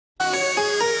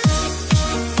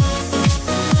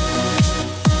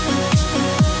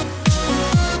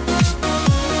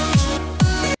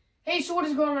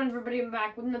What's going on, everybody? I'm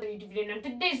back with another YouTube video. Now,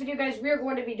 in today's video, guys, we are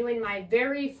going to be doing my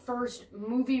very first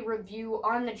movie review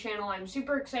on the channel. I'm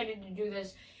super excited to do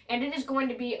this, and it is going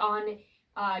to be on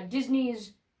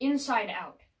Disney's Inside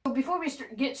Out. So before we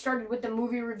get started with the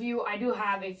movie review, I do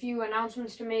have a few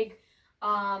announcements to make.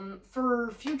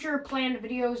 For future planned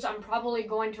videos, I'm probably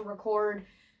going to record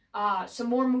some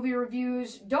more movie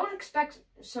reviews. Don't expect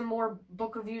some more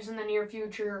book reviews in the near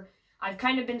future. I've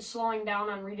kind of been slowing down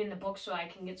on reading the book so I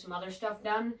can get some other stuff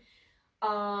done.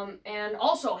 And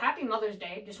also, Happy Mother's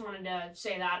Day. Just wanted to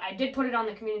say that. I did put it on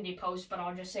the community post, but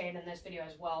I'll just say it in this video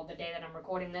as well. The day that I'm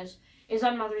recording this is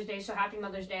on Mother's Day, so Happy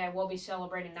Mother's Day. I will be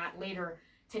celebrating that later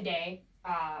today.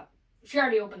 She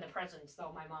already opened the presents,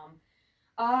 though, my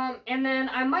mom. And then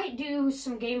I might do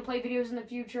some gameplay videos in the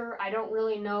future. I don't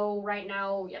really know right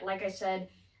now. Like I said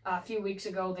a few weeks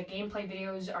ago, the gameplay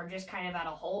videos are just kind of at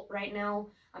a halt right now.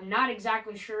 I'm not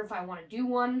exactly sure if I want to do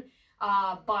one,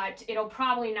 but it'll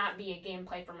probably not be a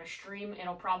gameplay from a stream.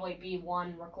 It'll probably be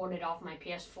one recorded off my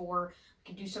PS4. We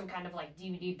could do some kind of like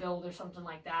DVD build or something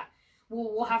like that.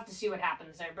 We'll have to see what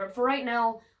happens there. But for right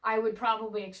now, I would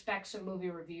probably expect some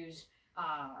movie reviews.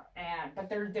 But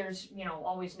there's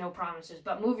always no promises.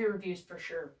 But movie reviews for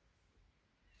sure.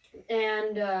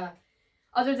 And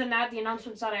other than that, the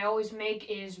announcements that I always make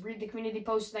is read the community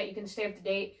posts so that you can stay up to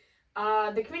date.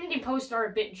 The community posts are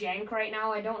a bit jank right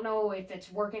now. I don't know if it's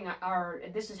working or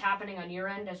if this is happening on your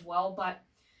end as well, but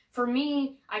for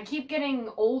me, I keep getting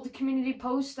old community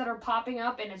posts that are popping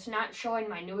up and it's not showing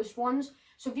my newest ones.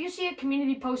 So if you see a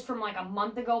community post from like a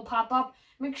month ago pop up,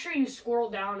 make sure you scroll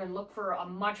down and look for a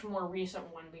much more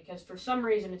recent one because for some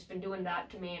reason it's been doing that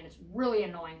to me and it's really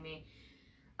annoying me.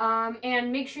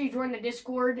 And make sure you join the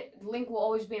Discord. The link will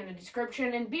always be in the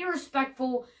description. And be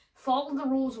respectful. Follow the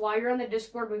rules while you're on the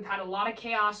Discord. We've had a lot of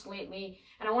chaos lately.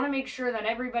 And I want to make sure that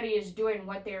everybody is doing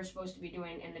what they are supposed to be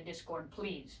doing in the Discord,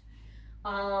 please.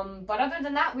 But other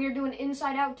than that, we are doing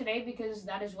Inside Out today because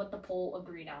that is what the poll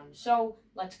agreed on. So,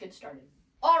 let's get started.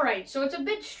 Alright, so it's a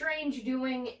bit strange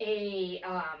doing a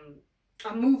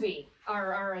movie,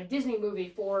 or a Disney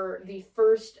movie for the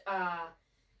first,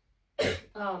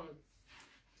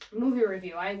 movie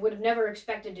review. I would have never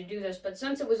expected to do this, but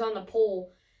since it was on the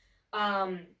poll,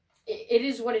 it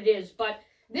is what it is. But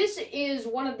this is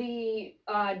one of the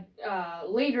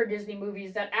later Disney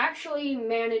movies that actually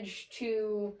managed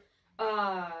to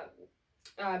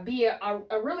be a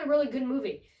really, really good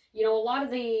movie. You know, a lot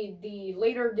of the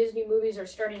later Disney movies are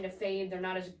starting to fade. They're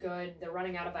not as good. They're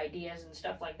running out of ideas and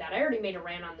stuff like that. I already made a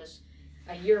rant on this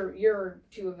a year or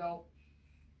two ago.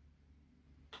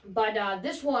 But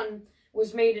this one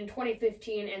was made in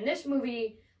 2015, and this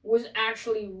movie was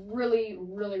actually really,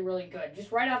 really, really good.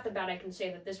 Just right off the bat, I can say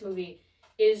that this movie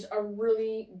is a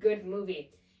really good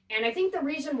movie. And I think the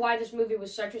reason why this movie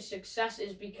was such a success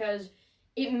is because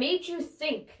it made you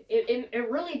think. It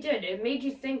really did. It made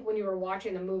you think when you were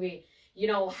watching the movie, you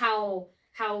know, how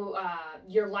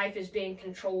your life is being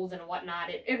controlled and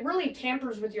whatnot. It really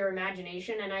tampers with your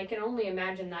imagination, and I can only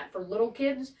imagine that for little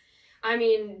kids. I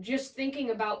mean, just thinking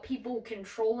about people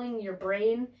controlling your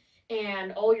brain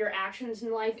and all your actions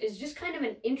in life is just kind of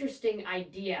an interesting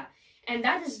idea. And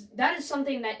that is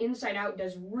something that Inside Out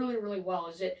does really, really well,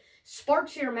 is it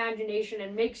sparks your imagination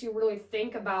and makes you really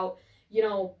think about,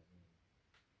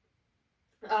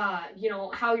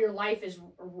 how your life is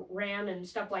ran and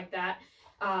stuff like that.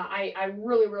 I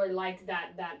really, really liked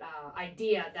that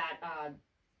idea that,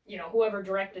 whoever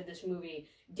directed this movie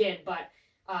did, but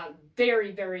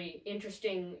very, very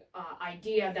interesting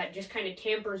idea that just kind of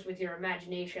tampers with your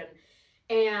imagination.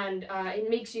 And it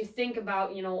makes you think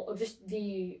about, just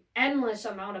the endless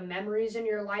amount of memories in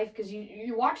your life. Because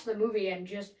you watch the movie and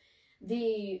just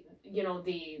the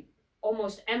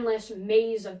almost endless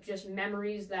maze of just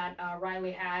memories that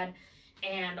Riley had.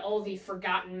 And all the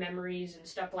forgotten memories and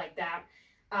stuff like that.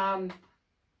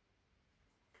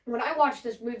 When I watched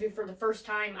this movie for the first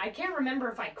time, I can't remember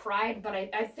if I cried, but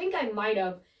I think I might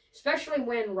have, especially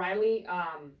when Riley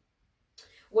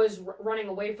was running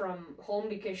away from home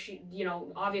because she,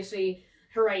 obviously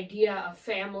her idea of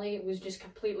family was just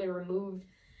completely removed.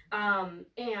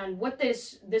 And what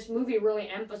this movie really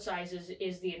emphasizes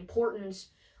is the importance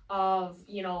of,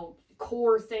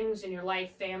 core things in your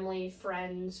life, family,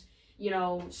 friends,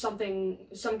 some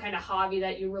kind of hobby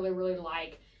that you really, really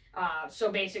like.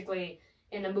 So basically,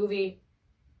 in the movie,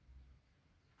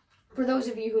 for those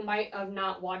of you who might have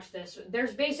not watched this,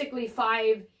 there's basically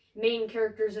 5 main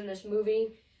characters in this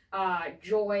movie.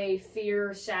 Joy,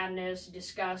 fear, sadness,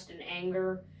 disgust, and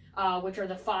anger, which are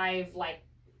the 5,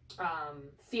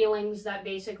 feelings that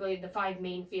basically, the 5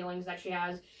 main feelings that she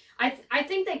has. I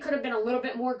think they could have been a little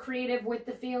bit more creative with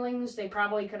the feelings. They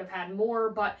probably could have had more,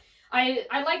 but I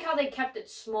like how they kept it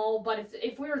small. But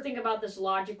if we were thinking about this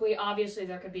logically, obviously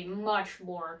there could be much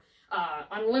more,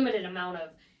 unlimited amount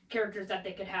of characters that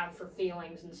they could have for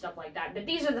feelings and stuff like that. But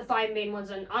these are the 5 main ones,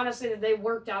 and honestly, they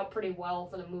worked out pretty well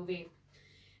for the movie.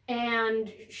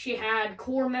 And she had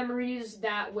core memories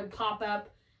that would pop up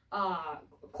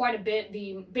quite a bit,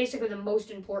 basically the most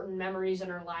important memories in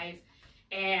her life.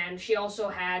 And she also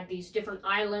had these different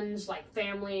islands like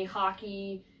Family,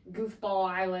 Hockey, Goofball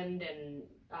Island, and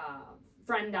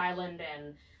Friend Island,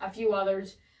 and a few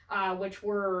others, which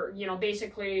were, you know,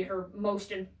 basically her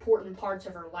most important parts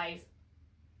of her life.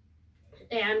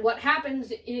 And what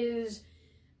happens is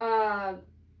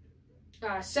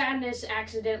Sadness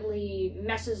accidentally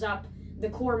messes up the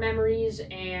core memories,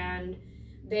 and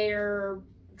they're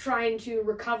trying to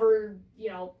recover, you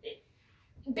know,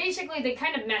 basically they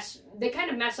kind of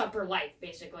mess up her life,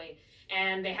 basically,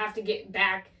 and they have to get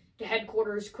back to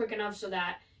headquarters quick enough so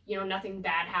that, you know, nothing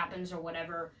bad happens or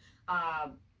whatever.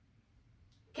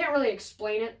 Can't really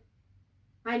explain it.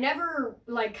 I never,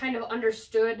 like, kind of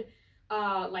understood,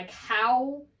 like,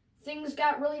 how things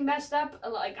got really messed up.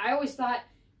 Like, I always thought,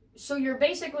 so you're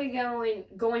basically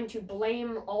going to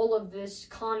blame all of this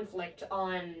conflict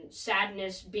on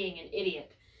Sadness being an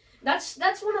idiot. That's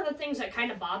one of the things that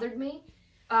kind of bothered me.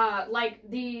 Like,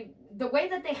 the way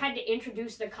that they had to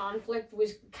introduce the conflict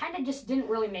was kind of just didn't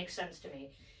really make sense to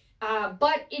me.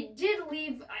 But it did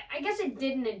leave, I guess it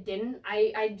did and it didn't.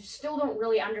 I still don't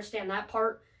really understand that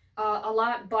part a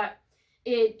lot, but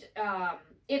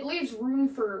it leaves room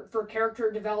for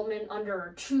character development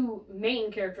under 2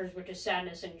 main characters, which is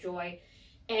Sadness and Joy.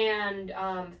 And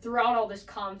throughout all this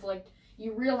conflict,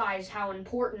 you realize how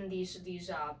important these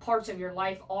parts of your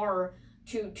life are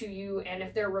to you, and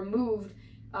if they're removed,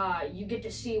 you get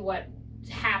to see what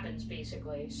happens,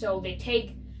 basically. So they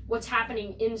take what's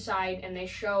happening inside, and they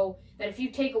show that if you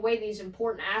take away these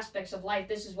important aspects of life,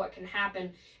 this is what can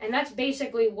happen. And that's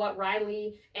basically what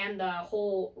Riley and the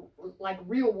whole, like,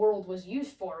 real world was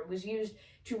used for. It was used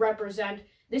to represent,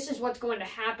 this is what's going to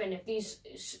happen if these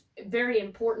very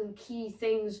important key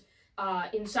things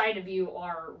inside of you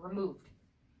are removed.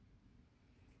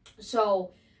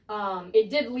 So it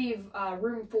did leave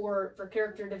room for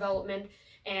character development,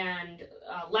 and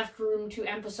left room to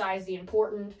emphasize the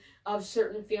importance of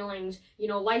certain feelings. You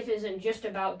know, life isn't just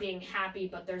about being happy,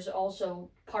 but there's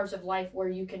also parts of life where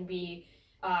you can be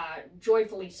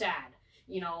joyfully sad.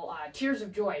 You know, tears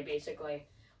of joy, basically.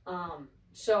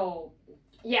 So,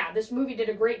 yeah, this movie did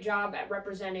a great job at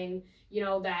representing, you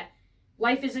know, that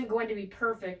life isn't going to be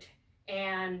perfect,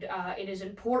 and it is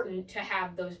important to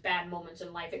have those bad moments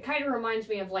in life. It kind of reminds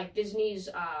me of, like, Disney's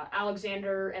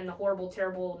Alexander and the Horrible,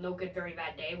 Terrible, No Good, Very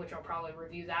Bad Day, which I'll probably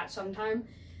review that sometime.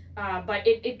 But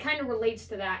it kind of relates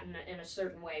to that in a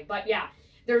certain way. But yeah,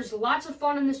 there's lots of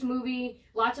fun in this movie,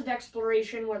 lots of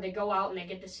exploration where they go out and they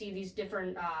get to see these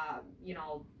different, you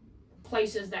know,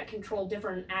 places that control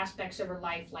different aspects of her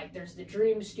life. Like, there's the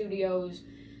Dream Studios,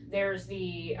 there's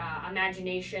the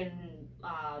Imagination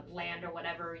land or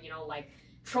whatever, you know, like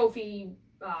Trophy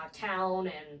Town,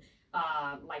 and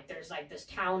like there's like this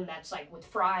town that's like with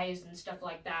fries and stuff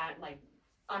like that, like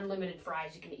unlimited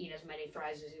fries. You can eat as many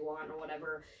fries as you want or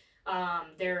whatever.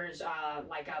 There's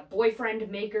like a boyfriend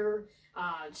maker.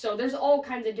 So there's all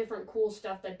kinds of different cool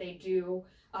stuff that they do.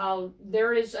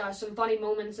 There is some funny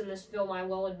moments in this film, I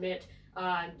will admit.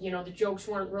 You know, the jokes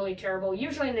weren't really terrible.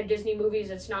 Usually in the Disney movies,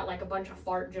 it's not like a bunch of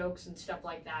fart jokes and stuff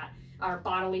like that, or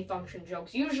bodily function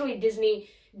jokes. Usually Disney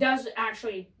does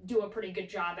actually do a pretty good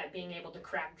job at being able to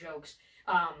crack jokes,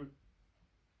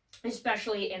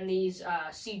 especially in these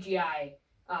CGI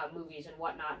movies and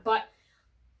whatnot. But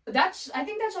I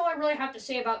think that's all I really have to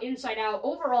say about Inside Out.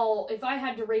 Overall, if I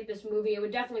had to rate this movie, it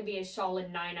would definitely be a solid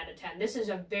 9 out of 10. This is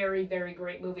a very, very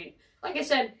great movie. Like I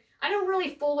said, I don't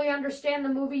really fully understand the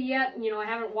movie yet. You know, I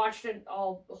haven't watched it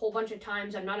a whole bunch of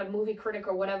times. I'm not a movie critic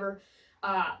or whatever.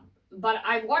 But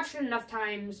I've watched it enough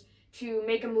times to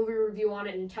make a movie review on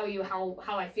it and tell you how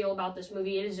I feel about this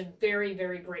movie. It is a very,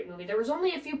 very great movie. There was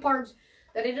only a few parts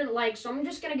that I didn't like, so I'm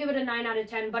just going to give it a 9 out of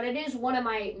 10, but it is one of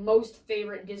my most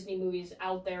favorite Disney movies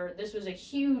out there. This was a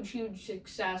huge, huge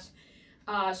success.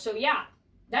 So yeah,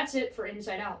 that's it for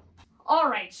Inside Out.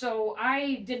 Alright, so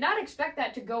I did not expect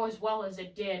that to go as well as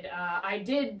it did. I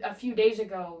did, a few days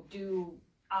ago, do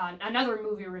another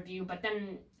movie review, but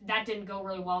then that didn't go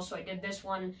really well, so I did this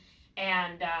one.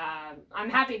 And I'm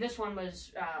happy this one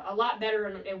was a lot better,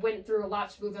 and it went through a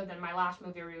lot smoother than my last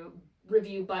movie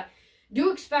review. But do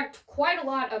expect quite a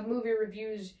lot of movie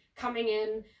reviews coming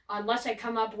in, unless I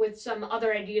come up with some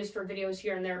other ideas for videos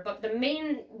here and there. But the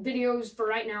main videos for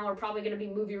right now are probably going to be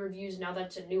movie reviews, now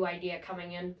that's a new idea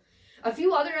coming in. A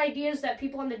few other ideas that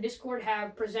people on the Discord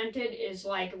have presented is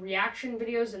like reaction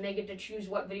videos, and they get to choose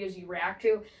what videos you react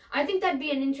to. I think that'd be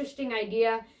an interesting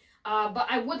idea, but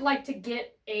I would like to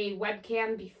get a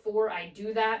webcam before I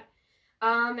do that.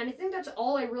 And I think that's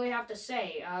all I really have to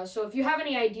say. So if you have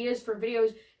any ideas for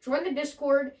videos, join the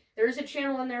Discord. There's a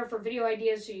channel in there for video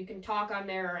ideas, so you can talk on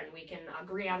there and we can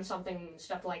agree on something,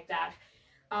 stuff like that.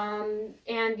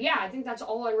 And yeah, I think that's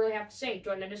all I really have to say.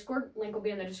 Join the Discord. Link will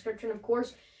be in the description, of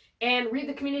course. And read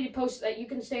the community posts so that you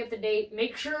can stay up to date.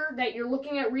 Make sure that you're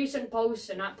looking at recent posts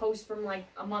and not posts from like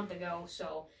a month ago.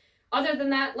 So other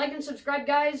than that, like and subscribe,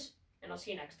 guys, and I'll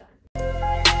see you next time.